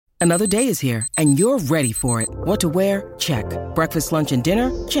Another day is here, and you're ready for it. What to wear? Check. Breakfast, lunch, and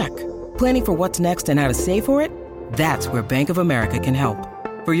dinner? Check. Planning for what's next and how to save for it? That's where Bank of America can help.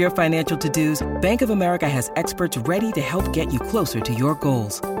 For your financial to-dos, Bank of America has experts ready to help get you closer to your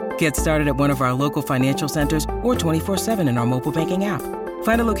goals. Get started at one of our local financial centers or 24/7 in our mobile banking app.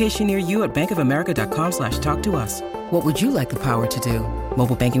 Find a location near you at bankofamerica.com/talktous. What would you like the power to do?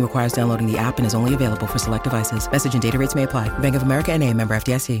 Mobile banking requires downloading the app and is only available for select devices. Message and data rates may apply. Bank of America N.A., member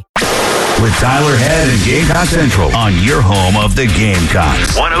FDIC. With Tyler Head and Gamecock Central on your home of the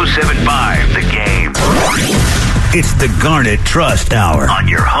Gamecocks. 107.5 The Game. It's the Garnet Trust Hour on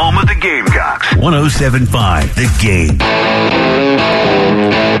your home of the Gamecocks. 107.5 The Game.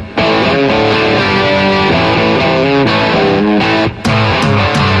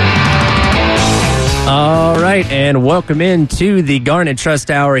 All right, and welcome into the Garnet Trust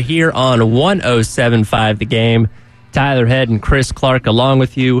Hour here on 107.5 The Game. Tyler Head and Chris Clark along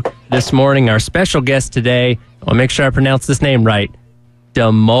with you this morning. Our special guest today, I'll make sure I pronounce this name right,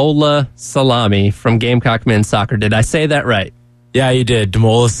 Damola Salami from Gamecock Men's Soccer. Did I say that right? Yeah, you did.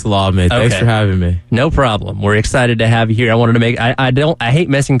 Damola Salami. Thanks for having me. No problem. We're excited to have you here. I wanted to make, I hate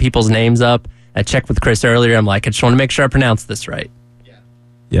messing people's names up. I checked with Chris earlier. I'm like, I just want to make sure I pronounce this right.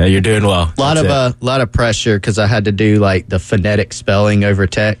 Yeah, you're doing well. A lot of pressure because I had to do like the phonetic spelling over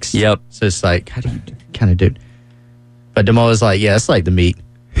text. Yep. So it's like, how do you kind of do it? But Damola's like, yeah, it's like the meat.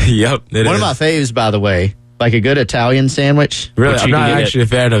 Yep. One of my faves, by the way, like a good Italian sandwich. Really, I'm not actually a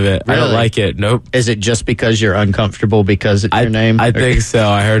fan of it. Really? I don't like it. Nope. Is it just because you're uncomfortable because it's your name? I think so.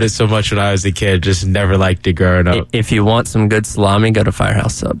 I heard it so much when I was a kid. Just never liked it growing up. If you want some good salami, go to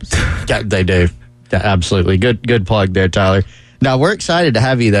Firehouse Subs. Yeah, they do. Absolutely. Good plug there, Tyler. Now, we're excited to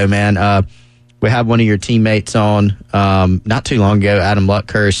have you, though, man. We had one of your teammates on not too long ago, Adam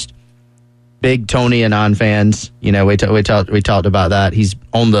Luckhurst. Big Tony Anon fans. You know, we talked about that. He's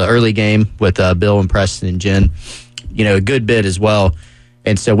on the early game with Bill and Preston and Jen. You know, a good bit as well.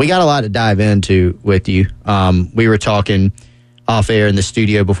 And so we got a lot to dive into with you. We were talking off air in the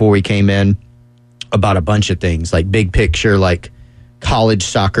studio before we came in about a bunch of things, like big picture, like college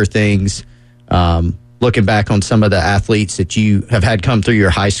soccer things, looking back on some of the athletes that you have had come through your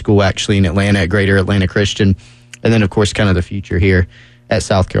high school, actually, in Atlanta, at Greater Atlanta Christian, and then, of course, kind of the future here at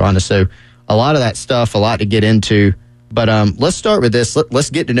South Carolina. So a lot of that stuff, a lot to get into. But let's start with this. Let's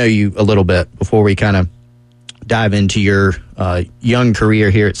get to know you a little bit before we kind of dive into your young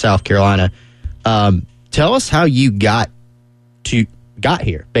career here at South Carolina. Tell us how you got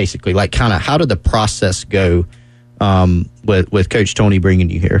here, basically. Like, kind of, how did the process go with Coach Tony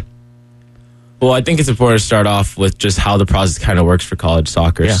bringing you here? Well, I think it's important to start off with just how the process kind of works for college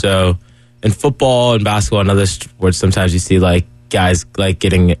soccer. Yeah. So in football and basketball and other sports, sometimes you see like guys like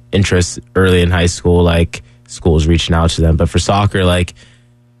getting interest early in high school, like schools reaching out to them. But for soccer, like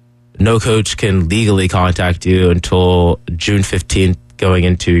no coach can legally contact you until June 15th going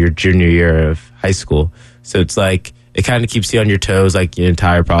into your junior year of high school. So it's like it kind of keeps you on your toes like the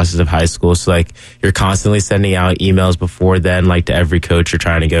entire process of high school. So like you're constantly sending out emails before then, like to every coach you're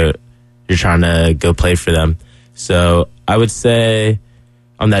trying to go play for them. So I would say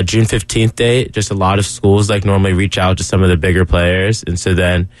on that June 15th date, just a lot of schools like normally reach out to some of the bigger players. And so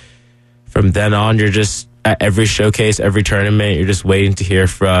then from then on, you're just at every showcase, every tournament, you're just waiting to hear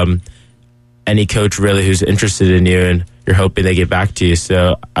from any coach really who's interested in you, and you're hoping they get back to you.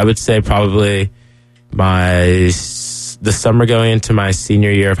 So I would say probably the summer going into my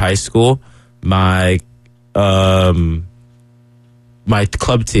senior year of high school, my club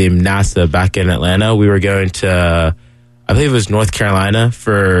team, NASA, back in Atlanta, we were going to, I believe it was North Carolina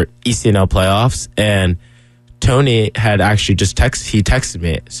for ECNL playoffs, and Tony had actually texted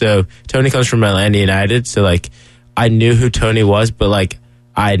me. So Tony comes from Atlanta United, so like I knew who Tony was, but like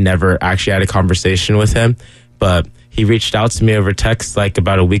I never actually had a conversation with him. But he reached out to me over text like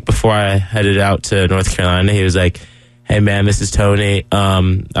about a week before I headed out to North Carolina. He was like, "Hey man, this is Tony. I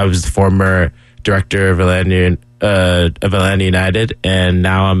was the former director of Atlanta United, and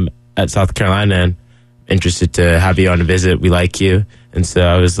now I'm at South Carolina and interested to have you on a visit. We like you." And so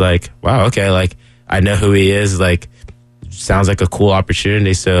I was like, wow, okay, like I know who he is, like sounds like a cool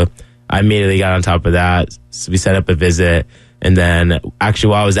opportunity. So I immediately got on top of that. So we set up a visit, and then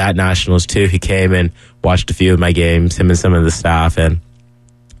actually while I was at Nationals too, he came and watched a few of my games, him and some of the staff, and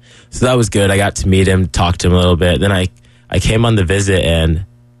so that was good. I got to meet him, talk to him a little bit. Then I came on the visit, and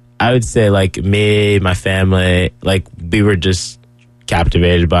I would say like me, my family, like we were just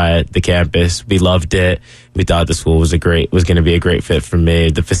captivated by the campus. We loved it. We thought the school was going to be a great fit for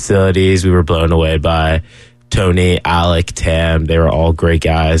me. The facilities, we were blown away by. Tony, Alec, Tam, they were all great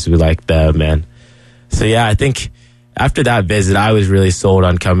guys. We liked them. And so, yeah, I think after that visit, I was really sold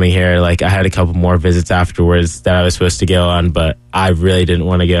on coming here. Like, I had a couple more visits afterwards that I was supposed to go on, but I really didn't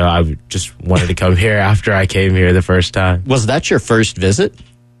want to go. I just wanted to come here after I came here the first time. Was that your first visit?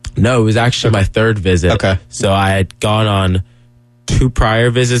 No, it was actually my third visit. Okay. So I had gone on 2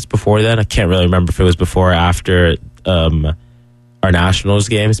 prior visits before then. I can't really remember if it was before or after our Nationals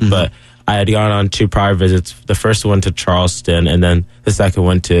games, but I had gone on 2 prior visits. The first one to Charleston, and then the second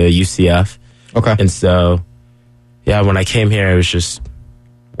one to UCF. Okay. And so, yeah, when I came here, it was just,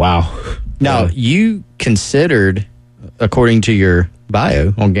 wow. Now, you considered, according to your bio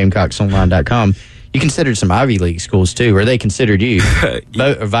on GamecocksOnline.com, you considered some Ivy League schools too, or they considered you,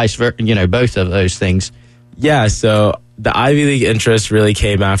 or vice versa, both of those things. Yeah, so the Ivy League interest really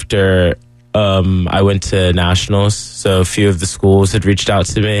came after I went to Nationals. So a few of the schools had reached out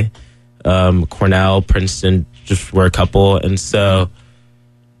to me. Cornell, Princeton just were a couple. And so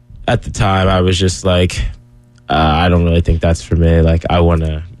at the time, I was just like, I don't really think that's for me. Like, I want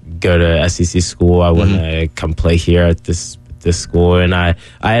to go to SEC school. I want to come play here at this school. And I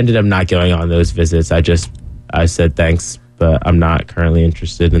ended up not going on those visits. I said thanks, but I'm not currently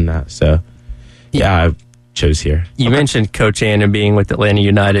interested in that. So, yeah, I chose here. You mentioned Coach Anna being with Atlanta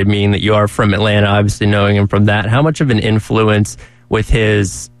United, meaning that you are from Atlanta, obviously knowing him from that. How much of an influence with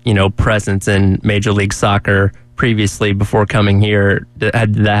his, presence in Major League Soccer previously before coming here, did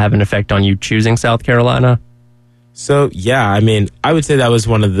that have an effect on you choosing South Carolina? So, yeah, I mean, I would say that was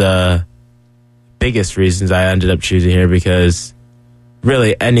one of the biggest reasons I ended up choosing here, because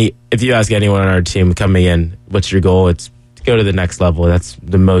really if you ask anyone on our team coming in, what's your goal? It's to go to the next level. That's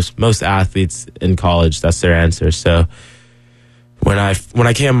the most athletes in college. That's their answer. So when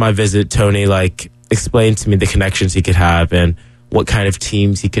I came on my visit, Tony explained to me the connections he could have and what kind of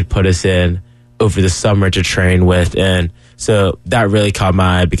teams he could put us in over the summer to train with. And so that really caught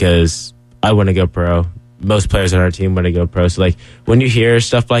my eye, because I want to go pro. Most players on our team want to go pro. So when you hear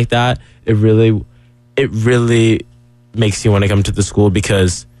stuff like that, it really makes you want to come to the school,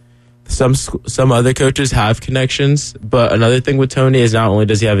 because some other coaches have connections. But another thing with Tony is not only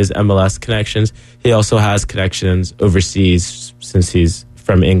does he have his MLS connections, he also has connections overseas, since he's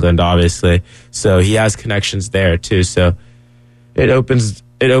from England, obviously. So he has connections there too. So it opens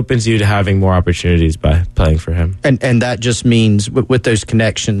you to having more opportunities by playing for him. And that just means with those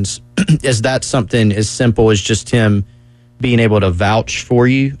connections, is that something as simple as just him being able to vouch for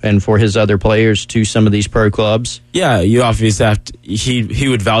you and for his other players to some of these pro clubs? Yeah, you obviously have to, he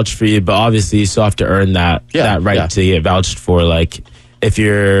would vouch for you, but obviously you still have to earn that right to get vouched for. If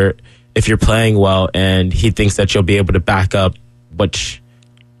you're playing well and he thinks that you'll be able to back up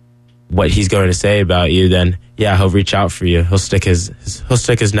what he's going to say about you, then he'll reach out for you. He'll stick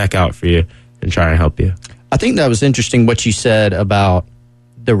his neck out for you and try and help you. I think that was interesting what you said about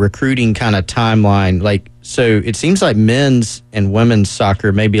the recruiting kind of timeline. So it seems like men's and women's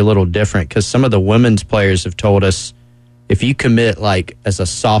soccer may be a little different, because some of the women's players have told us if you commit as a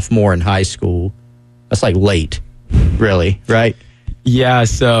sophomore in high school, that's late, really, right? Yeah,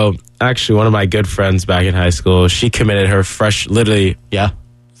 so actually one of my good friends back in high school, she committed her freshman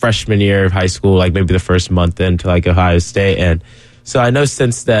year of high school, maybe the first month into Ohio State. And so I know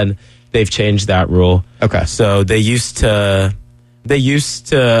since then they've changed that rule. Okay. So they used to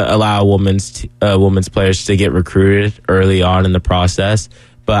allow women's players to get recruited early on in the process,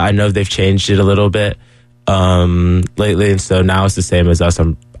 but I know they've changed it a little bit lately, and so now it's the same as us.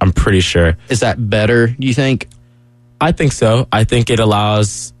 I'm pretty sure. Is that better, do you think? I think so. I think it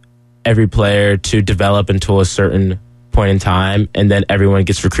allows every player to develop until a certain point in time, and then everyone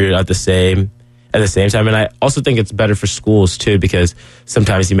gets recruited at the same time. And I also think it's better for schools too, because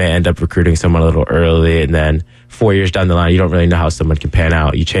sometimes you may end up recruiting someone a little early, and then 4 years down the line, you don't really know how someone can pan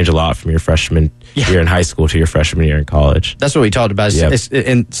out. You change a lot from your freshman year in high school to your freshman year in college. That's what we talked about. Yep.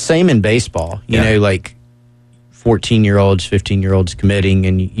 And same in baseball. You know, 14-year-olds, 15-year-olds committing,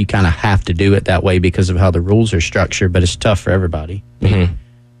 and you kind of have to do it that way because of how the rules are structured, but it's tough for everybody. Mm-hmm.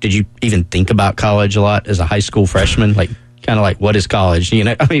 Did you even think about college a lot as a high school freshman? What is college? I mean,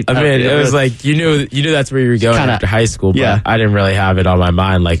 it was you knew that's where you were going after high school, but I didn't really have it on my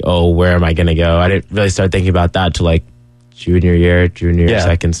mind, where am I going to go? I didn't really start thinking about that till junior,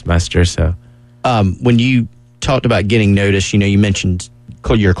 second semester. So, when you talked about getting noticed, you mentioned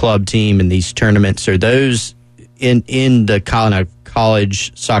your club team and these tournaments. Are those in the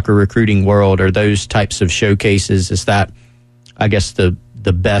college soccer recruiting world? Are those types of showcases? Is that, I guess, the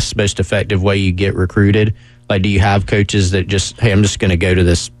best, most effective way you get recruited? Do you have coaches that just, hey, I'm just going to go to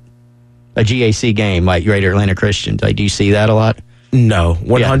a GAC game, Greater Atlanta Christian? Do you see that a lot? No,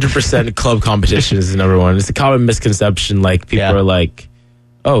 100% club competition is the number one. It's a common misconception. People are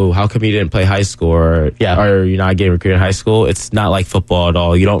oh, how come you didn't play high school, or are you not getting recruited in high school? It's not like football at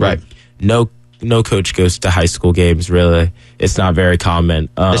all. You don't no coach goes to high school games, really. It's not very common.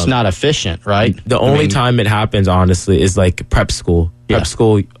 It's not efficient, right? The only time it happens, honestly, is like prep school. Prep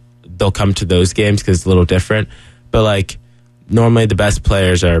school, they'll come to those games because it's a little different. But like normally the best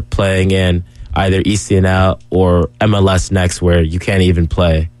players are playing in either ECNL or MLS Next, where you can't even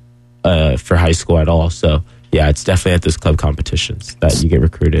play for high school at all. So yeah, it's definitely at those club competitions that you get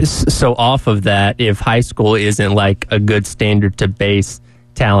recruited. So off of that, if high school isn't like a good standard to base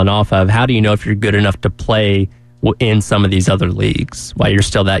talent off of, how do you know if you're good enough to play in some of these other leagues while you're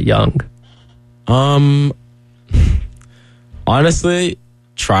still that young? Honestly,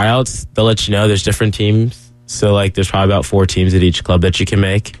 tryouts, they'll let you know. There's different teams. So like there's probably about 4 teams at each club that you can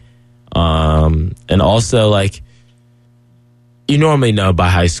make. And also like you normally know by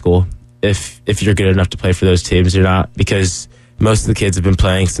high school if you're good enough to play for those teams or not, because most of the kids have been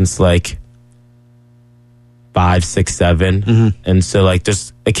playing since like 5, 6, 7. And so like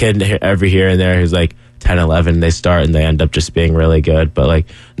there's a kid every here and there who's like 10, 11, they start and they end up just being really good. But like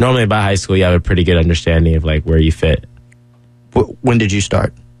normally by high school you have a pretty good understanding of like where you fit. When did you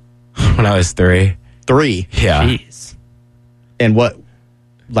start? When I was 3. 3? Yeah. Jeez. And what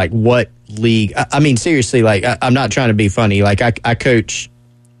league? I mean, seriously, like I'm not trying to be funny. Like I coach,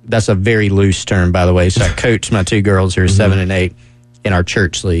 that's a very loose term, by the way. So I coach my 2 girls who are 7 and 8 in our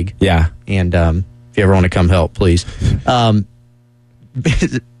church league. Yeah. And if you ever want to come help, please. But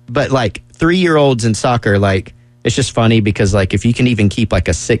like 3-year-olds in soccer, like it's just funny because like if you can even keep like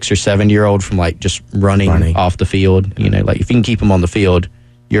a 6 or 7-year-old from like just running off the field, you know, like if you can keep them on the field,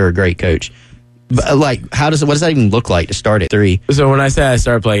 you're a great coach. But like, what does that even look like to start at 3? So when I say I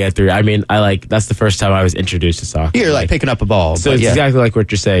started playing at 3, I mean that's the first time I was introduced to soccer. You're like picking up a ball. So it's exactly like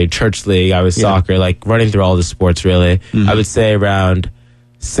what you're saying. Church league, I was soccer, like running through all the sports. Really, I would say around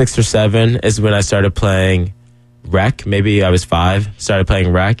 6 or 7 is when I started playing rec. Maybe I was 5, started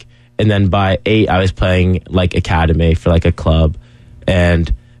playing rec, and then by 8 I was playing like academy for like a club, and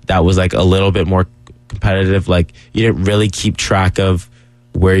that was like a little bit more competitive. Like you didn't really keep track of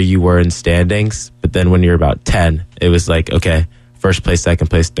where you were in standings, but then when you're about 10, it was like, okay, first place, second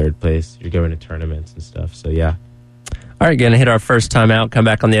place, third place, you're going to tournaments and stuff. So yeah. All right, going to hit our first time out, come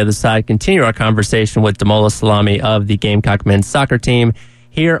back on the other side, continue our conversation with Damola Salami of the Gamecock men's soccer team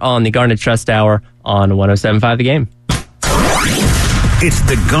here on the Garnet Trust Hour on 107.5 The Game. It's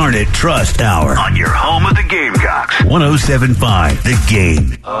the Garnet Trust Hour on your home of the Gamecocks. 107.5 The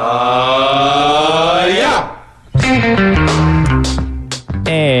Game. Yeah.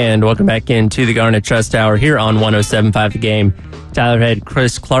 And welcome back into the Garnet Trust Hour here on 107.5 The Game. Tyler Head,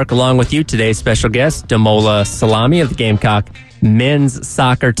 Chris Clark, along with you. Today's special guest, Damola Salami of the Gamecock men's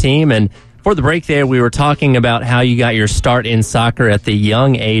soccer team. And for the break there, we were talking about how you got your start in soccer at the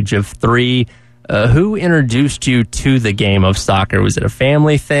young age of 3. Who introduced you to the game of soccer? Was it a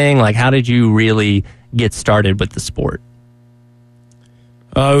family thing? Like, how did you really get started with the sport?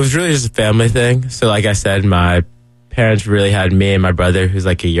 It was really just a family thing. So like I said, my parents really had me and my brother, who's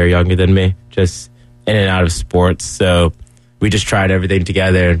like a year younger than me, just in and out of sports. So we just tried everything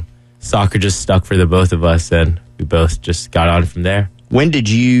together, and soccer just stuck for the both of us, and we both just got on from there. When did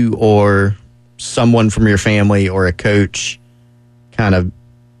you or someone from your family or a coach kind of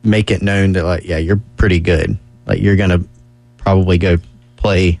make it known that, like, yeah, you're pretty good? Like, you're going to probably go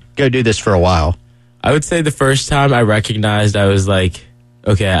do this for a while? I would say the first time I recognized I was like,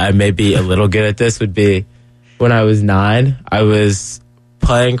 okay, I may be a little good at this would be when I was 9. I was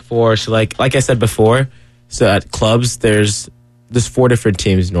playing for, so like I said before, so at clubs, there's 4 different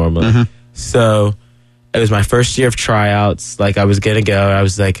teams normally. So it was my first year of tryouts. Like, I was going to go. I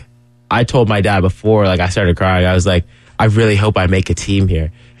was like, I told my dad before, like, I started crying. I was like, I really hope I make a team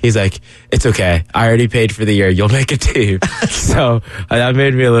here. He's like, it's okay. I already paid for the year. You'll make a team. So that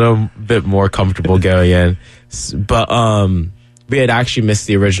made me a little bit more comfortable going in. But we had actually missed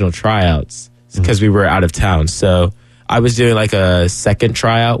the original tryouts because we were out of town. So I was doing like a second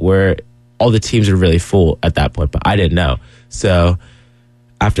tryout where all the teams were really full at that point, but I didn't know. So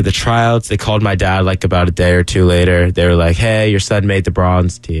after the tryouts, they called my dad like about a day or 2 later. They were like, hey, your son made the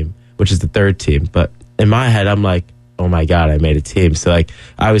bronze team, which is the 3rd team. But in my head, I'm like, oh my God, I made a team. So like,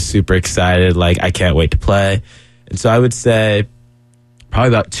 I was super excited. Like, I can't wait to play. And so I would say probably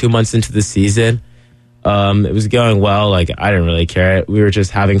about 2 months into the season, it was going well. Like, I didn't really care. We were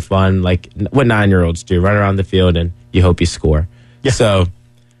just having fun, like what 9-year-olds do, run around the field and you hope you score. Yeah. So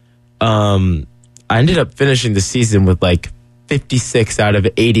I ended up finishing the season with like 56 out of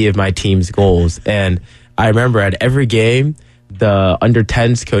 80 of my team's goals. And I remember at every game, the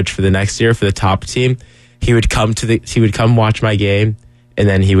under-10s coach for the next year for the top team, he would come watch my game, and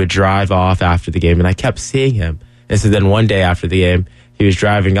then he would drive off after the game, and I kept seeing him. And so then one day after the game, he was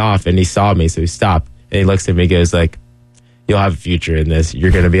driving off, and he saw me, so he stopped, and he looks at me and goes like, "You'll have a future in this. You're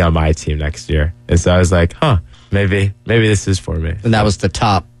going to be on my team next year." And so I was like, maybe this is for me. And that was the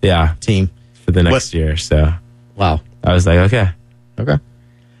top team for the next year. So wow. I was like, okay.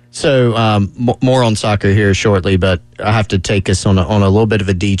 So more on soccer here shortly, but I have to take us on a little bit of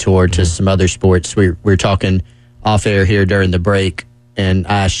a detour to some other sports. We're talking off air here during the break, and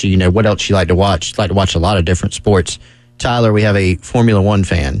I asked you, what else you like to watch. You like to watch a lot of different sports. Tyler, we have a Formula One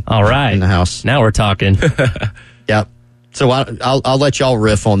fan. All right, in the house. Now we're talking. Yep. So I'll let y'all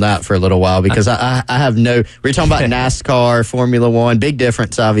riff on that for a little while because I have no. We're talking about NASCAR, Formula One, big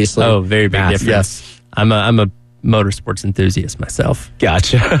difference, obviously. Oh, very big difference. Yes. I'm a motorsports enthusiast myself.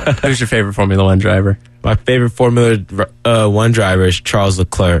 Gotcha. Who's your favorite Formula One driver? My favorite Formula One driver is Charles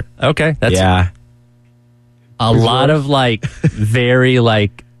Leclerc. Okay, that's a lot of very I'm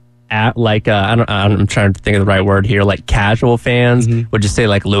trying to think of the right word here, like casual fans would just say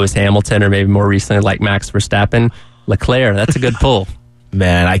like Lewis Hamilton or maybe more recently like Max Verstappen. Leclerc, that's a good pull.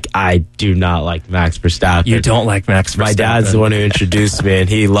 Man, I do not like Max Verstappen. You don't like Max Verstappen? My dad's the one who introduced me, and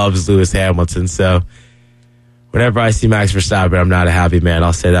he loves Lewis Hamilton, so whenever I see Max Verstappen, I'm not a happy man.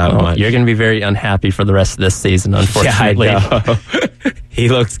 I'll say that much. You're going to be very unhappy for the rest of this season, unfortunately. Yeah, I know. He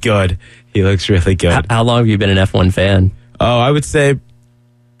looks good. He looks really good. How long have you been an F1 fan? Oh, I would say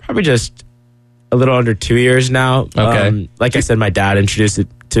probably just a little under 2 years now. Okay. Like I said, my dad introduced it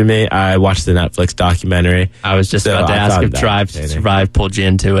to me. I watched the Netflix documentary. I was just about to ask if Drive to Survive pulled you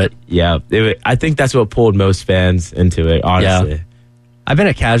into it. Yeah. I think that's what pulled most fans into it, honestly. Yeah. I've been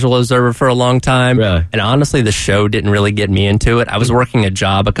a casual observer for a long time. Really? And honestly, the show didn't really get me into it. I was working a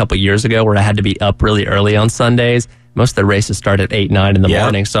job a couple years ago where I had to be up really early on Sundays. Most of the races start at 8, 9 in the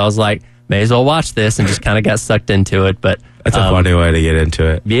morning. So I was like, may as well watch this, and just kind of got sucked into it. But that's a funny way to get into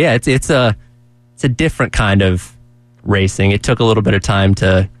it. Yeah, it's a different kind of racing. It took a little bit of time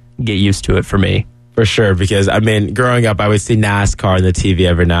to get used to it for me. For sure, because I mean, growing up, I would see NASCAR on the TV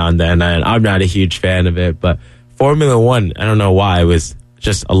every now and then, and I'm not a huge fan of it, but Formula One, I don't know why, it was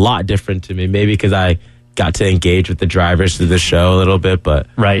just a lot different to me. Maybe because I got to engage with the drivers through the show a little bit, but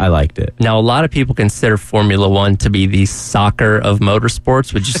I liked it. Now, a lot of people consider Formula One to be the soccer of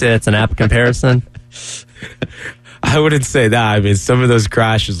motorsports. Would you say that's an apt comparison? I wouldn't say that. I mean, some of those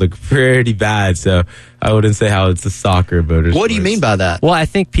crashes look pretty bad, so I wouldn't say how it's a soccer motorsport. What do you mean by that? Well, I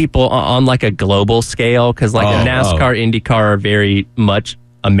think people on like a global scale, because like NASCAR, IndyCar are very much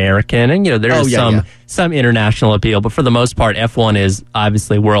American, and there's some international appeal, but for the most part, F1 is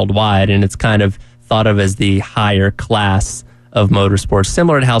obviously worldwide, and it's kind of thought of as the higher class of motorsports,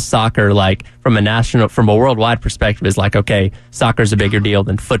 similar to how soccer, like from a worldwide perspective, is like, okay, soccer's a bigger deal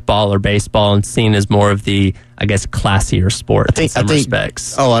than football or baseball, and seen as more of the, I guess, classier sport in some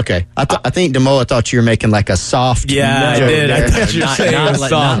respects. Oh, okay. I think Damola thought you were making like a soft. Yeah, I did. I thought you were saying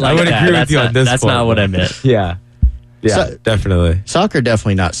soft. I would agree with you on this. That's not what I meant. Yeah, definitely. Soccer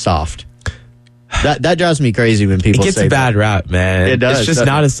definitely not soft. That drives me crazy when people say it gets a bad rap, man. It does. It's just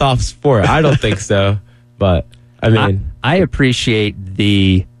not a soft sport. I don't think so, but I mean, I appreciate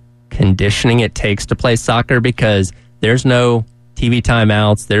the conditioning it takes to play soccer because there's no TV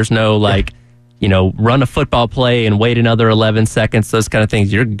timeouts. There's no run a football play and wait another 11 seconds, those kind of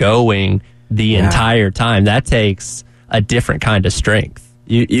things. You're going the entire time. That takes a different kind of strength.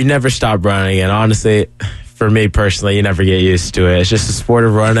 You never stop running, and honestly, for me personally, you never get used to it. It's just a sport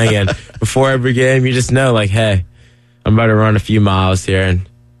of running, and before every game, you just know, like, hey, I'm about to run a few miles here, and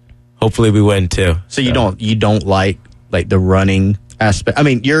hopefully we win too. So you don't like the running aspect? I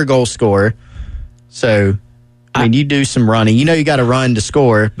mean, you're a goal scorer, so I mean, you do some running. You got to run to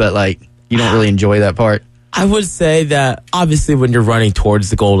score, but you don't really enjoy that part. I would say that obviously when you're running towards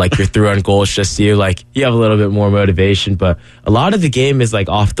the goal, like you're through on goal, it's just you have a little bit more motivation, but a lot of the game is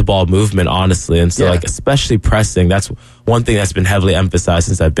off the ball movement, honestly. And so especially pressing, that's one thing that's been heavily emphasized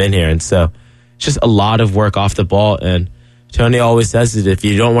since I've been here. And so it's just a lot of work off the ball. And Tony always says that if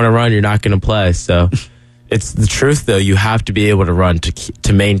you don't want to run, you're not going to play. So it's the truth, though. You have to be able to run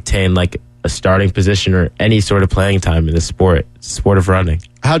to maintain a starting position or any sort of playing time in the sport of running.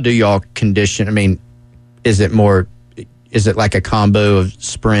 How do y'all condition? I mean, is it like a combo of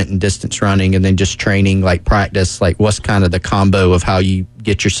sprint and distance running and then just training, practice? What's kind of the combo of how you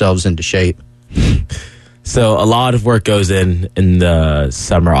get yourselves into shape? So a lot of work goes in the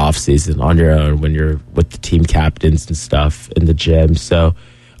summer off season on your own when you're with the team captains and stuff in the gym. So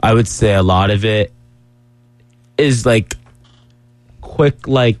I would say a lot of it is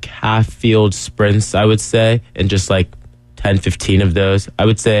quick half field sprints, I would say, and just 10, 15 of those. I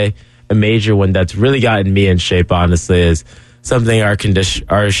would say a major one that's really gotten me in shape, honestly, is something our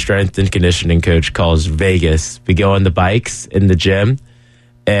strength and conditioning coach calls Vegas. We go on the bikes in the gym,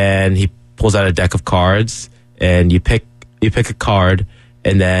 and he pulls out a deck of cards, and you pick a card,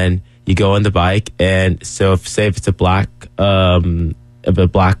 and then you go on the bike. And so, if it's a black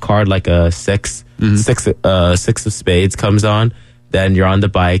card, like a six of spades comes on, then you're on the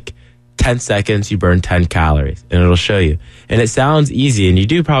bike. 10 seconds, you burn 10 calories, and it'll show you. And it sounds easy, and you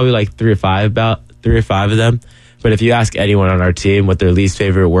do probably like three or five of them. But if you ask anyone on our team what their least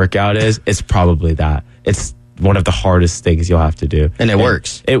favorite workout is, it's probably that. It's one of the hardest things you'll have to do. And it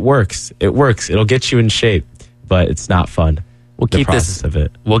works. It works. It'll get you in shape, but it's not fun. We'll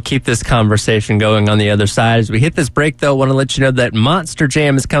keep this conversation going on the other side. As we hit this break, though, I want to let you know that Monster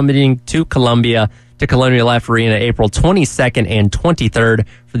Jam is coming to Columbia, to Colonial Life Arena, April 22nd and 23rd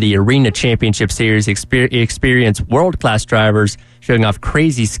for the Arena Championship Series. Experience world-class drivers showing off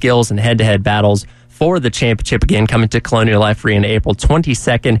crazy skills and head-to-head battles for the championship. Again, coming to Colonial Life Arena, April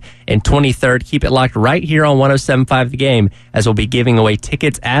 22nd and 23rd. Keep it locked right here on 107.5 The Game, as we'll be giving away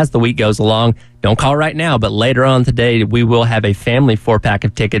tickets as the week goes along. Don't call right now, but later on today, we will have a family 4-pack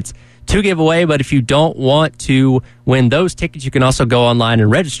of tickets to give away. But if you don't want to win those tickets, you can also go online and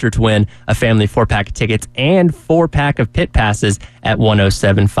register to win a family 4-pack of tickets and 4-pack of pit passes at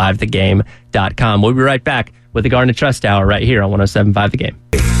 1075thegame.com. We'll be right back with the Garnet Trust Hour right here on 1075 The Game.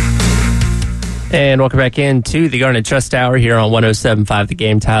 And welcome back into the Garnet Trust Hour here on 1075 The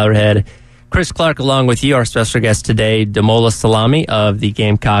Game. Tyler Head, Chris Clark, along with you, our special guest today, Damola Salami of the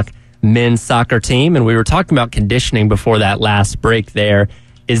Gamecock men's soccer team. And we were talking about conditioning before that last break there.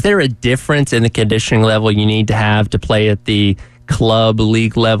 Is there a difference in the conditioning level you need to have to play at the club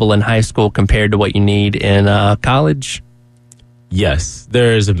league level in high school compared to what you need in college? Yes,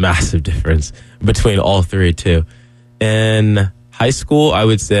 there is a massive difference between all three, too. In high school, I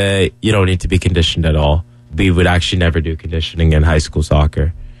would say you don't need to be conditioned at all. We would actually never do conditioning in high school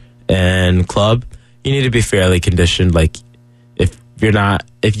soccer. And club, you need to be fairly conditioned. Like, if you're not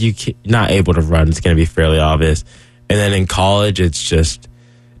able to run, it's going to be fairly obvious. And then in college, it's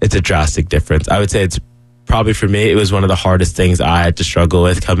a drastic difference. I would say it's probably, for me, it was one of the hardest things I had to struggle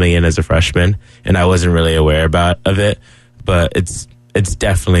with coming in as a freshman, and I wasn't really aware of it. But it's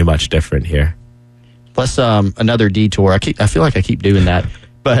definitely much different here. Plus, another detour. I feel like I keep doing that,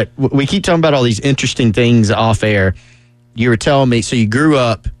 but we keep talking about all these interesting things off air. You were telling me, so you grew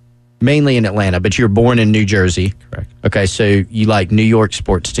up mainly in Atlanta, but you were born in New Jersey. Correct. Okay, so you like New York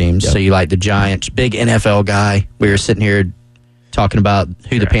sports teams. Yep. So you like the Giants, big NFL guy. We were sitting here talking about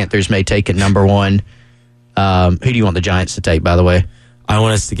who the Panthers may take at number 1. Who do you want the Giants to take, by the way? I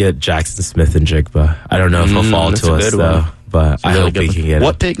want us to get Jackson Smith and Jigba. I don't know if he'll fall to us, though, but I hope we can get it.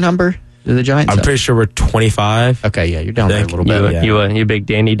 What pick number do the Giants I'm have? pretty sure we're 25. Okay, yeah, you're down there a little bit. You a big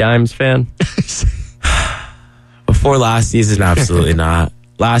Danny Dimes fan? Before last season, absolutely not.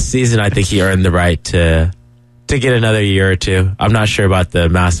 Last season, I think he earned the right to get another year or two. I'm not sure about the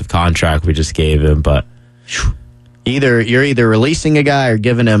massive contract we just gave him, but you're either releasing a guy or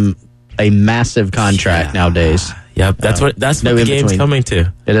giving him a massive contract nowadays. Yep, that's what the game's coming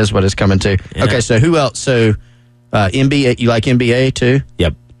to. It is what it's coming to. Yeah. Okay, so who else? So NBA, you like NBA too?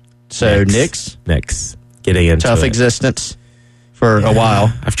 Yep. So Knicks getting into tough existence for a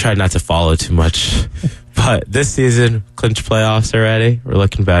while. I've tried not to follow too much, but this season clinched playoffs already. We're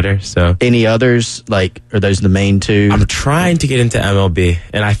looking better. So any others? Like, are those the main two? I'm trying to get into MLB,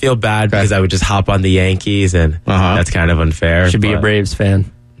 and I feel bad because I would just hop on the Yankees, and that's kind of unfair. You should be a Braves fan.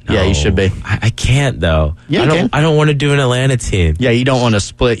 No, yeah, you should be. I can't though. Yeah, I don't want to do an Atlanta team. Yeah, you don't want to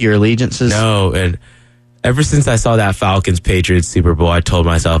split your allegiances. No, and ever since I saw that Falcons-Patriots Super Bowl, I told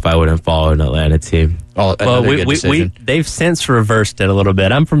myself I wouldn't follow an Atlanta team. Well, they've since reversed it a little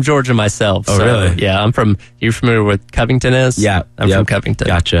bit. I'm from Georgia myself. Oh, so, really? Yeah, you're familiar with Covington is? Yeah. I'm from Covington.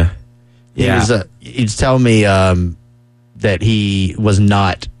 Gotcha. Yeah. He was telling me that he was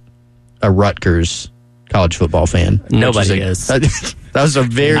not a Rutgers college football fan. Nobody is. That was a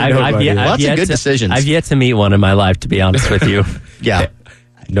very lots of good decisions. I've yet to meet one in my life, to be honest with you. Yeah.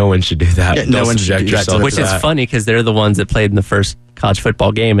 No one should do that. Yeah, no one should do that. Which is funny because they're the ones that played in the first college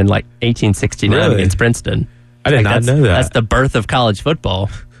football game in like 1869 against Princeton. I did not know that. That's the birth of college football.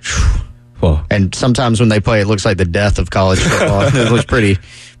 Whoa. And sometimes when they play, it looks like the death of college football. It looks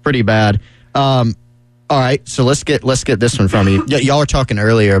pretty bad. All right, so let's get this one from you. Y'all were talking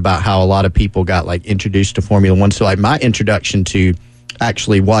earlier about how a lot of people got like introduced to Formula One. So like my introduction to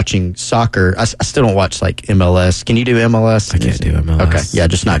actually watching soccer, I still don't watch like MLS. Can you do MLS? I can't do MLS. Okay, yeah,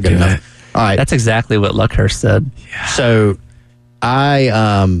 just not good enough. All right, that's exactly what Luckhurst said. Yeah. So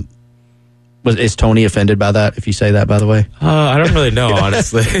I is Tony offended by that? If you say that, by the way, I don't really know,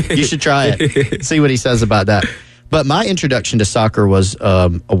 honestly. You should try it. See what he says about that. But my introduction to soccer was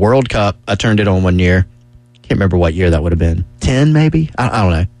a World Cup. I turned it on one year. Can't remember what year that would have been. 10 maybe? I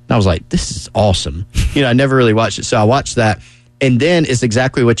don't know. And I was like, this is awesome. I never really watched it. So I watched that. And then it's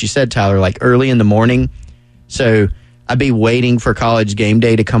exactly what you said, Tyler, like early in the morning. So I'd be waiting for college game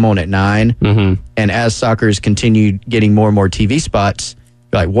day to come on at 9. Mm-hmm. And as soccer's continued getting more and more TV spots,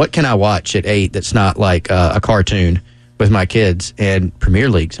 like, what can I watch at 8 that's not like a cartoon with my kids? And Premier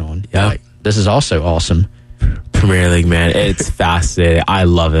League's on. Yeah. Like, this is also awesome. Premier League, man, it's fascinating. I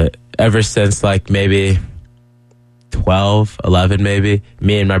love it. Ever since like maybe 12, 11 maybe,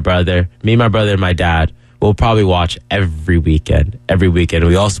 me and my brother and my dad will probably watch every weekend.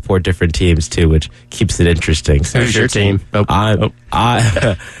 We all support different teams too, which keeps it interesting. So Who's your team? I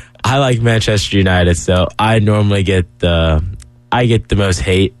like Manchester United, so I normally get the most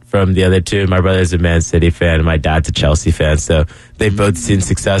hate from the other two. My brother's a Man City fan and my dad's a Chelsea fan, so they've both seen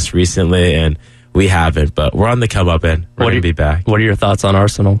success recently and we haven't, but we're on the come up and we're going to be back. What are your thoughts on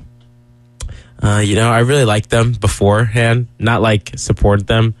Arsenal? I really liked them beforehand, not like supported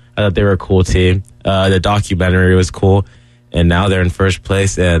them. I thought they were a cool team. The documentary was cool, and now they're in first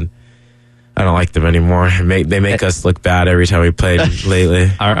place, and I don't like them anymore. They make us look bad every time we play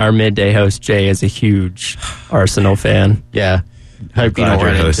lately. Our midday host, Jay, is a huge Arsenal fan. Yeah. Hope you don't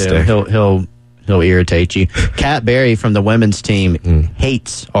run into him. He'll irritate you. Kat Berry from the women's team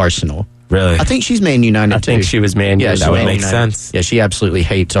hates Arsenal. Really? I think she's Man United, too. I think she was Man United. That would make sense. Yeah, she absolutely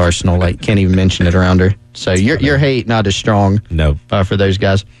hates Arsenal. Like, can't even mention it around her. So your hate not as strong. No. For those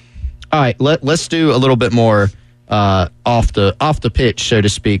guys. All right, let's do a little bit more off the pitch, so to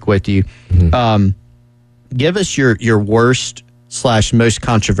speak, with you. Mm-hmm. Give us your worst / most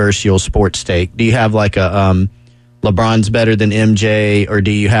controversial sports take. Do you have like a LeBron's better than MJ, or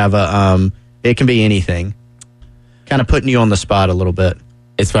do you have it can be anything? Kind of putting you on the spot a little bit.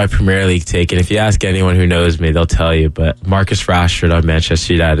 It's my Premier League take, and if you ask anyone who knows me, they'll tell you, but Marcus Rashford on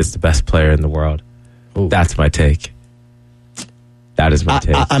Manchester United is the best player in the world. Ooh. That's my take. That is my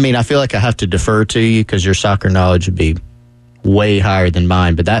take. I mean, I feel like I have to defer to you because your soccer knowledge would be way higher than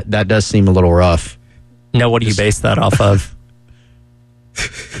mine, but that does seem a little rough. No, what do you base that off of?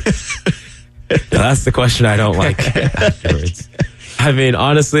 That's the question I don't like afterwards. I mean,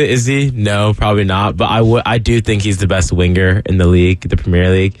 honestly, is he? No, probably not. But I do think he's the best winger in the league, the Premier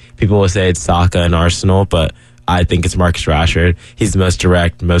League. People will say it's Saka and Arsenal, but I think it's Marcus Rashford. He's the most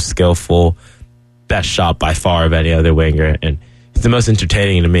direct, most skillful, best shot by far of any other winger, and he's the most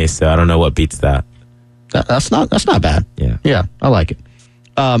entertaining to me. So I don't know what beats that. That's not bad. Yeah, I like it.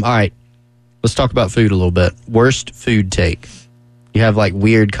 All right, let's talk about food a little bit. Worst food take. You have like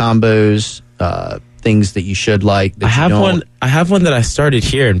weird combos. Things that you should like. That I have one that I started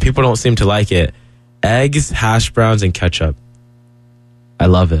here, and people don't seem to like it. Eggs, hash browns, and ketchup. I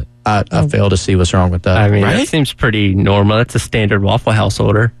love it. I fail to see what's wrong with that. I mean, Right? that seems pretty normal. That's a standard Waffle House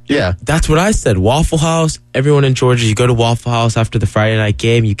order. Yeah. That's what I said. Waffle House. Everyone in Georgia, you go to Waffle House after the Friday night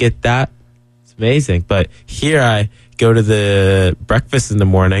game. You get that. It's amazing. But here I go to the breakfast in the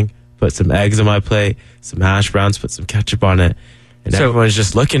morning, put some eggs on my plate, some hash browns, put some ketchup on it. And So- everyone's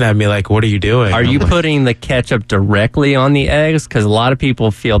just looking at me like, what are you doing? Are I'm you like, putting the ketchup directly on the eggs? Because a lot of people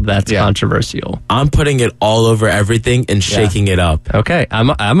feel that's Yeah. controversial. I'm putting it all over everything and shaking it up. Okay,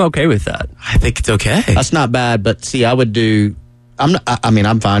 I'm okay with that. I think it's okay. That's not bad, but see, I would do.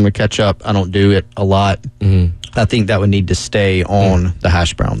 I'm fine with ketchup. I don't do it a lot. Mm-hmm. I think that would need to stay on the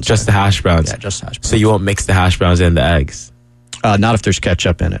hash browns. Just the hash browns. Yeah, just hash browns. So you won't mix the hash browns and the eggs. Not if there's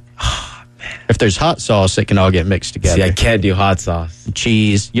ketchup in it. If there's hot sauce, it can all get mixed together. See, I can't do hot sauce.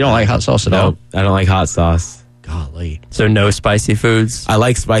 Cheese. You don't like hot sauce at all? No, I don't like hot sauce. Golly. So no spicy foods. I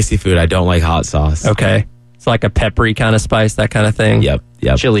like spicy food. I don't like hot sauce. Okay, it's like a peppery kind of spice, that kind of thing. Yep.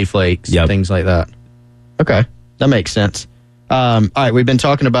 Chili flakes, things like that. Okay, that makes sense. All right, we've been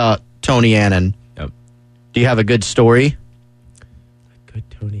talking about Tony Annan. Yep. Do you have a good story? Good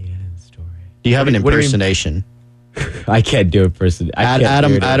Tony Annan story. Do you have an What do you mean? impersonation? I can't do it personally.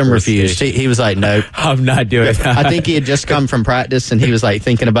 Adam refused. He was like, no. I'm not doing that. I think he had just come from practice and he was like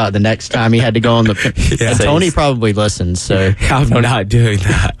thinking about the next time he had to go on the. Yeah. And Tony probably listens, so I'm not doing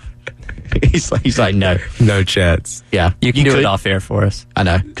that. he's like, no. No chance. Yeah, You can do could- it off air for us. I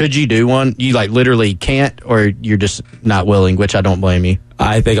know. Could you do one? You like literally can't, or you're just not willing, which I don't blame you.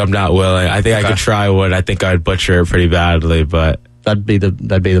 I think I'm not willing. I think I could try one. I think I'd butcher it pretty badly, but That'd be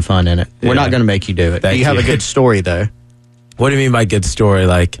the fun in it. We're Yeah. not going to make you do it. Thank Do you have you. a good story though? what do you mean by good story?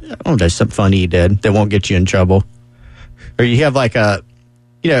 Like, Oh, there's something funny you did that won't get you in trouble. Or you have like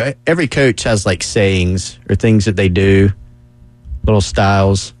every coach has like sayings or things that they do, little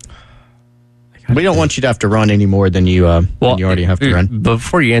styles. We don't want you to have to run any more than you already have to run.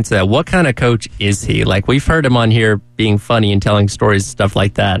 Before you answer that, what kind of coach is he? Like, we've heard him on here being funny and telling stories and stuff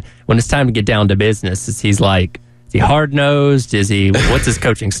like that. When it's time to get down to business, is he hard-nosed? What's his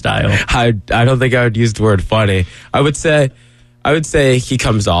coaching style? I don't think I would use the word funny. I would say he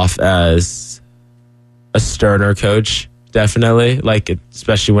comes off as a sterner coach, definitely. Like,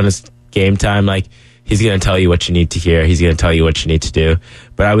 especially when it's game time, like, he's going to tell you what you need to hear. He's going to tell you what you need to do.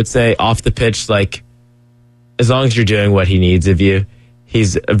 But I would say off the pitch, like, as long as you're doing what he needs of you,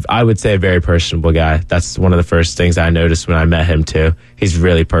 I would say, a very personable guy. That's one of the first things I noticed when I met him, too. He's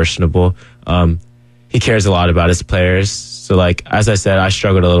really personable. He cares a lot about his players. So, like, as I said, I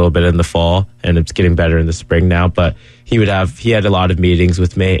struggled a little bit in the fall, and it's getting better in the spring now. But he had a lot of meetings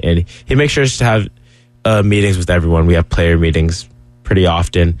with me, and he makes sure to have meetings with everyone. We have player meetings pretty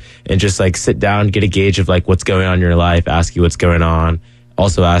often, and just, like, sit down, get a gauge of, like, what's going on in your life, ask you what's going on.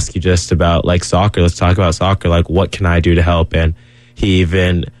 Also ask you just about, like, soccer. Let's talk about soccer. Like, what can I do to help? And he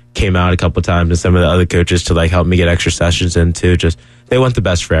even came out a couple of times to some of the other coaches to, like, help me get extra sessions in, too. Just, they want the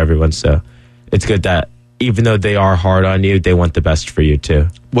best for everyone, so it's good that even though they are hard on you, they want the best for you too.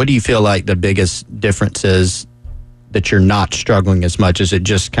 What do you feel like the biggest difference is that you're not struggling as much? Is it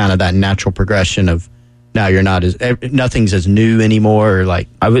just kind of that natural progression of now you're not nothing's as new anymore? Or like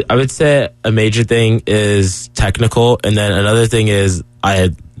I would say a major thing is technical, and then another thing is I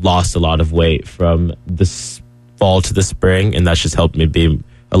had lost a lot of weight from this fall to the spring, and that's just helped me be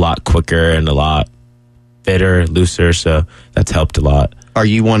a lot quicker and a lot fitter, looser. So that's helped a lot. Are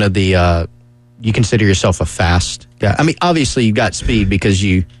you one of the? You consider yourself a fast guy? I mean, obviously you've got speed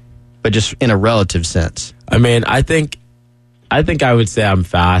but just in a relative sense. I mean, I think I would say I'm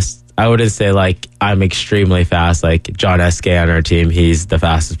fast. I wouldn't say like I'm extremely fast. Like John Eskay on our team, he's the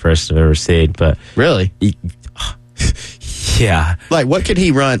fastest person I've ever seen. But really, yeah. Like, what could he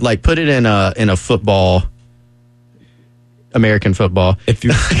run? Like, put it in a football, American football. If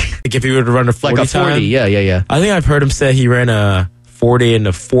you were to run a 40 like a 40, time, yeah. I think I've heard him say he ran a 40 and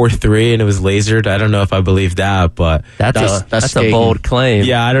a 4.3 and it was lasered. I don't know if I believe that, but that's a bold claim.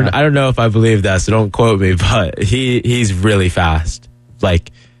 Yeah, I don't know if I believe that, so don't quote me. But he's really fast. Like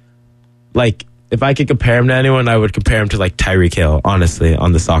if I could compare him to anyone, I would compare him to like Tyreek Hill. Honestly,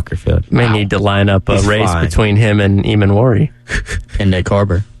 on the soccer field, may need to line up a race between him and Eamon Worry and Nick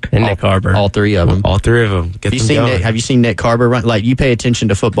Harbour. All three of them. All three of them. Have you seen Nick Harbour run? Like, you pay attention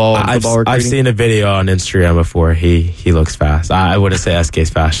to football and football recruiting? I've seen a video on Instagram before. He looks fast. I wouldn't say SK's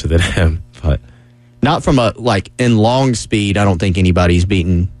faster than him, but not from in long speed. I don't think anybody's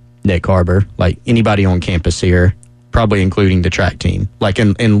beaten Nick Harbour. Like, anybody on campus here, probably including the track team. Like,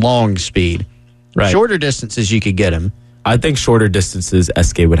 in long speed. Right. Shorter distances, you could get him. I think shorter distances,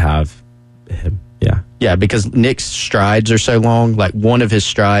 SK would have him. Yeah. Yeah, because Nick's strides are so long. Like, one of his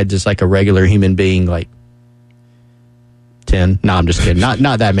strides is like a regular human being, like 10. No, I'm just kidding.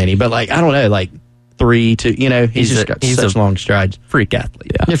 Not that many, but like, I don't know, like 3 to, he's just got such long strides. Freak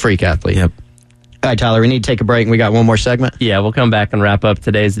athlete. Yeah. You're a freak athlete. Yep. All right, Tyler, we need to take a break, and we got one more segment. Yeah, we'll come back and wrap up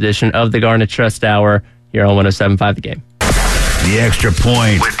today's edition of the Garnet Trust Hour here on 107.5 The Game. The Extra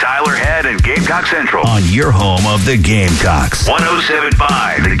Point with Tyler Head and Gamecock Central on your home of the Gamecocks.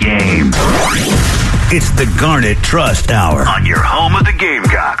 107.5 The Game. It's the Garnet Trust Hour on your home of the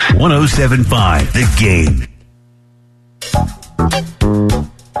Gamecocks. 107.5 The Game.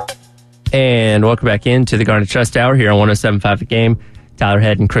 And welcome back into the Garnet Trust Hour here on 107.5 The Game. Tyler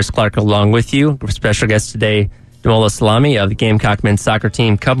Head and Chris Clark along with you. Our special guest today, Damola Salami of the Gamecock men's soccer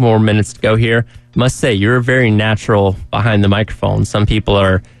team. Couple more minutes to go here. Must say, you're very natural behind the microphone. Some people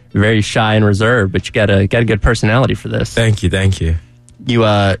are very shy and reserved, but you got a good personality for this. Thank you.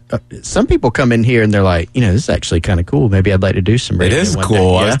 You, some people come in here and they're like, this is actually kind of cool. Maybe I'd like to do some radio. It is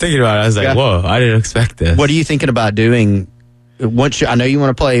cool. I was thinking about it. I was like, whoa, I didn't expect this. What are you thinking about doing? I know you want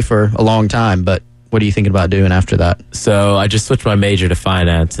to play for a long time, but what are you thinking about doing after that? So I just switched my major to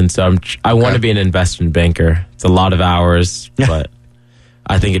finance, and so I want to be an investment banker. It's a lot of hours, but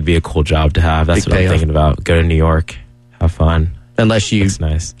I think it'd be a cool job to have. That's what I'm thinking about. Go to New York, have fun. Unless you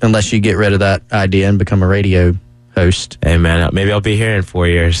get rid of that idea and become a radio host. Hey man, maybe I'll be here in 4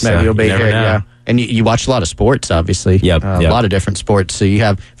 years. Maybe you'll be here. Yeah. And you watch a lot of sports, obviously. Yep. A lot of different sports. So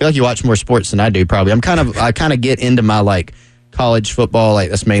I feel like you watch more sports than I do. Probably. I kind of get into my like college football. Like,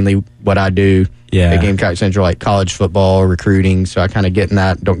 that's mainly what I do. Yeah. At Gamecock Central, like college football, recruiting. So I kind of get in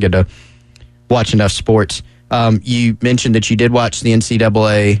that. Don't get to watch enough sports. You mentioned that you did watch the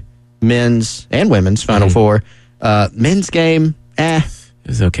NCAA men's and women's Final Four. Men's game, it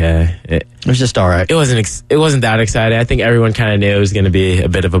was okay. It was just all right. It wasn't that exciting. I think everyone kind of knew it was going to be a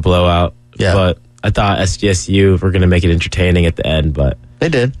bit of a blowout. Yeah. But I thought SDSU were going to make it entertaining at the end, but They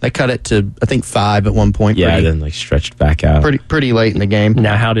did. They cut it to, I think, 5 at one point. Yeah, then like stretched back out. Pretty late in the game.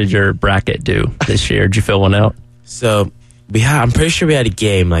 Now, how did your bracket do this year? Did you fill one out? So I'm pretty sure we had a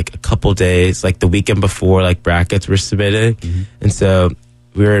game like a couple days, like the weekend before, like brackets were submitted. And so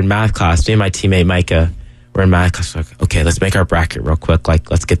we were in math class. Me and my teammate Micah were in math class. Like, okay, let's make our bracket real quick. Like,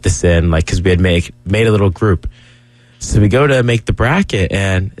 let's get this in. Like, because we had made a little group. So we go to make the bracket,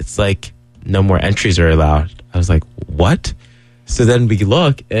 and it's like no more entries are allowed. I was like, what? So then we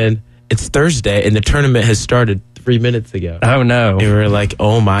look, and it's Thursday, and the tournament has started 3 minutes ago. Oh, no. And we were like,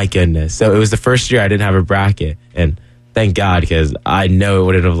 oh, my goodness. So it was the first year I didn't have a bracket. And thank God, because I know it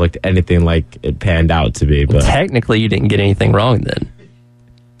wouldn't have looked anything like it panned out to be. But technically, you didn't get anything wrong then.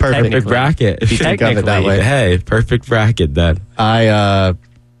 Perfect bracket. If you think of it that way. Hey, perfect bracket then.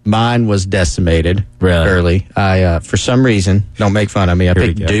 Mine was decimated early. For some reason, don't make fun of me, I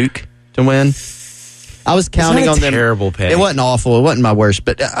picked Duke to win. I was counting on them. Terrible pick. It wasn't awful. It wasn't my worst,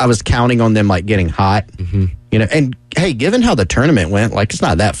 but I was counting on them like getting hot. You know, and hey, given how the tournament went, like it's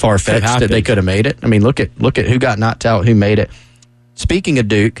not that far fetched that they could have made it. I mean, look at who got knocked out, who made it. Speaking of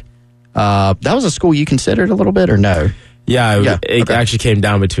Duke, that was a school you considered a little bit, or no? Yeah, it actually came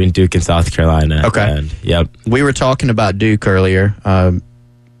down between Duke and South Carolina. Okay. And, yep. We were talking about Duke earlier.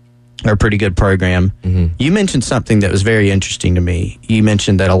 They're a pretty good program. You mentioned something that was very interesting to me. You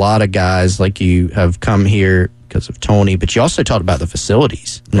mentioned that a lot of guys like you have come here because of Tony, but you also talked about the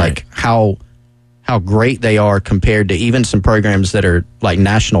facilities, like how great they are compared to even some programs that are like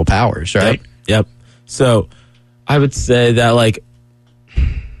national powers, right? Yep. So I would say that, like,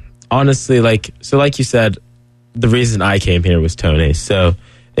 honestly, like you said, the reason I came here was Tony. So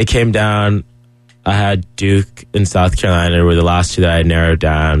it came down, I had Duke and South Carolina were the last two that I narrowed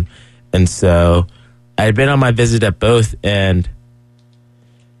down. And so I had been on my visit at both, and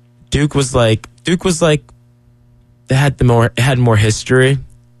Duke was like it had more history.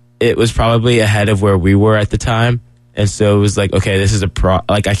 It was probably ahead of where we were at the time. And so it was like, okay, this is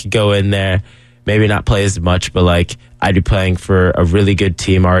like I could go in there, maybe not play as much, but like I'd be playing for a really good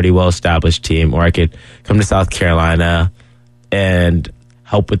team, already well-established team, or I could come to South Carolina and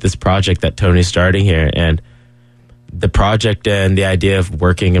help with this project that Tony's starting here. And the project and the idea of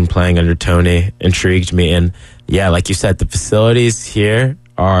working and playing under Tony intrigued me. And yeah, like you said, the facilities here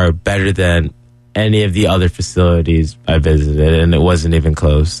are better than any of the other facilities I visited, and it wasn't even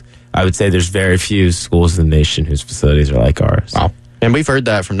close. I would say there's very few schools in the nation whose facilities are like ours. Wow. And we've heard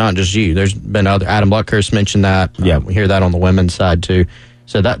that from not just you. There's been other. Adam Luckhurst mentioned that. Yeah, we hear that on the women's side too.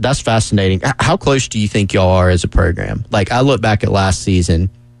 So that's fascinating. How close do you think y'all are as a program? Like, I look back at last season,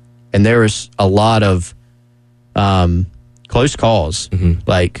 and there was a lot of close calls.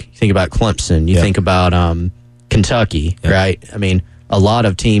 Like, you think about Clemson, you think about Kentucky, right? I mean, a lot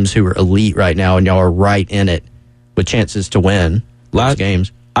of teams who are elite right now, and y'all are right in it with chances to win those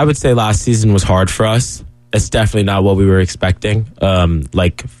games. I would say last season was hard for us. It's definitely not what we were expecting,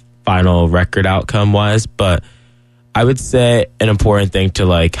 like final record outcome wise. But I would say an important thing to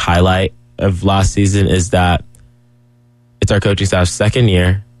like highlight of last season is that it's our coaching staff's second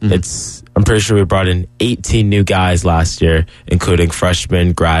year. I'm pretty sure we brought in 18 new guys last year, including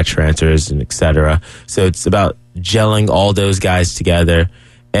freshmen, grad transfers, and etc. So it's about gelling all those guys together.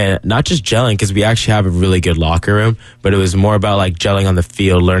 And not just gelling, because we actually have a really good locker room, but it was more about like gelling on the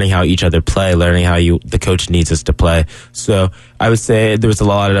field, learning how each other play, learning how the coach needs us to play. So I would say there was a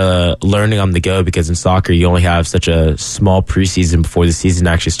lot of learning on the go, because in soccer you only have such a small preseason before the season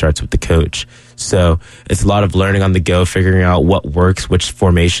actually starts with the coach. So it's a lot of learning on the go, figuring out what works, which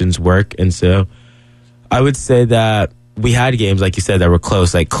formations work. And so I would say that we had games, like you said, that were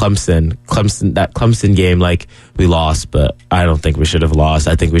close, like Clemson, that Clemson game, like we lost, but I don't think we should have lost.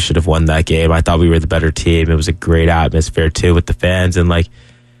 I think we should have won that game. I thought we were the better team. It was a great atmosphere too with the fans. And like,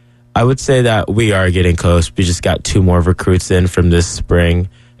 I would say that we are getting close. We just got 2 more recruits in from this spring,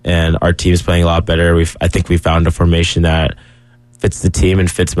 and our team's playing a lot better. I think we found a formation that fits the team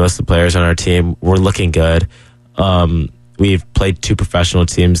and fits most of the players on our team. We're looking good. We've played 2 professional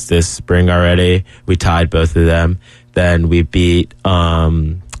teams this spring already. We tied both of them. Then we beat, I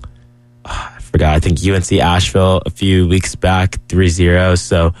think UNC Asheville a few weeks back, 3-0.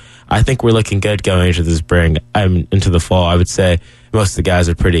 So I think we're looking good going into the spring. Into the fall. I would say most of the guys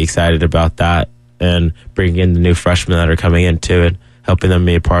are pretty excited about that, and bringing in the new freshmen that are coming in too, and helping them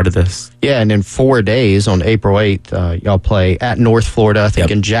be a part of this. Yeah, and in 4 days on April 8th, y'all play at North Florida, I think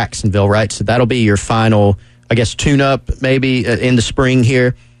in Jacksonville, right? So that'll be your final, I guess, tune-up maybe in the spring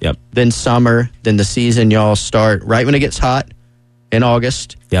here. Yep. Then summer, then the season y'all start right when it gets hot in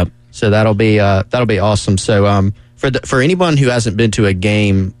August. Yep. So that'll be awesome. So for anyone who hasn't been to a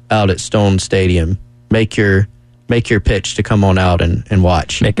game out at Stone Stadium, make your make your pitch to come on out and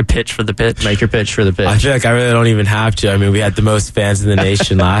watch. Make a pitch for the pitch. Make your pitch for the pitch. I feel like I really don't even have to. I mean, we had the most fans in the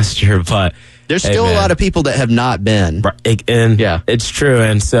nation last year, but there's still a lot of people that have not been. And yeah, it's true.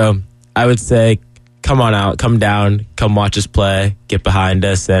 And so I would say, come on out, come down, come watch us play, get behind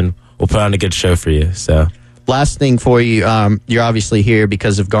us, and we'll put on a good show for you. So, last thing for you, you're obviously here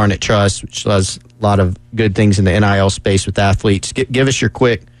because of Garnet Trust, which does a lot of good things in the NIL space with athletes. Give us your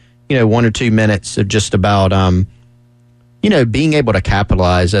quick, 1 or 2 minutes of just about, being able to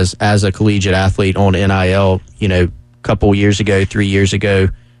capitalize as a collegiate athlete on NIL. A couple years ago, 3 years ago,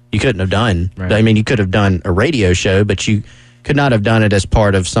 you couldn't have done. Right. I mean, you could have done a radio show, but you could not have done it as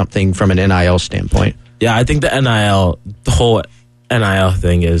part of something from an NIL standpoint. Yeah, I think the whole NIL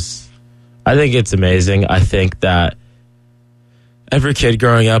thing I think it's amazing. I think that every kid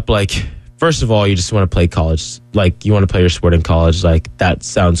growing up, first of all, you just want to play college. You want to play your sport in college. That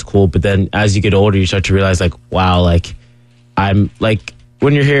sounds cool. But then as you get older, you start to realize, wow, I'm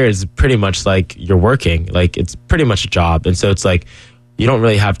when you're here, it's pretty much you're working. It's pretty much a job. And so it's you don't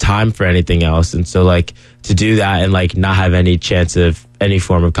really have time for anything else. And so to do that and not have any chance of any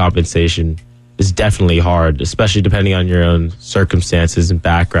form of compensation is definitely hard, especially depending on your own circumstances and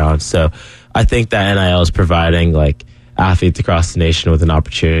background. So I think that NIL is providing athletes across the nation with an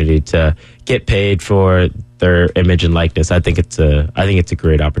opportunity to get paid for their image and likeness. I think it's a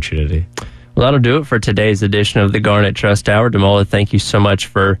great opportunity. Well, that'll do it for today's edition of the Garnet Trust Hour. Damola, thank you so much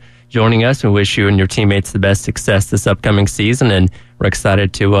for joining us. We wish you and your teammates the best success this upcoming season, and we're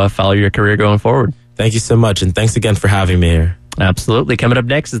excited to follow your career going forward. Thank you so much, and thanks again for having me here. Absolutely. Coming up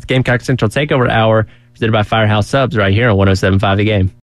next is the Gamecock Central Takeover Hour, presented by Firehouse Subs right here on 107.5 The Game.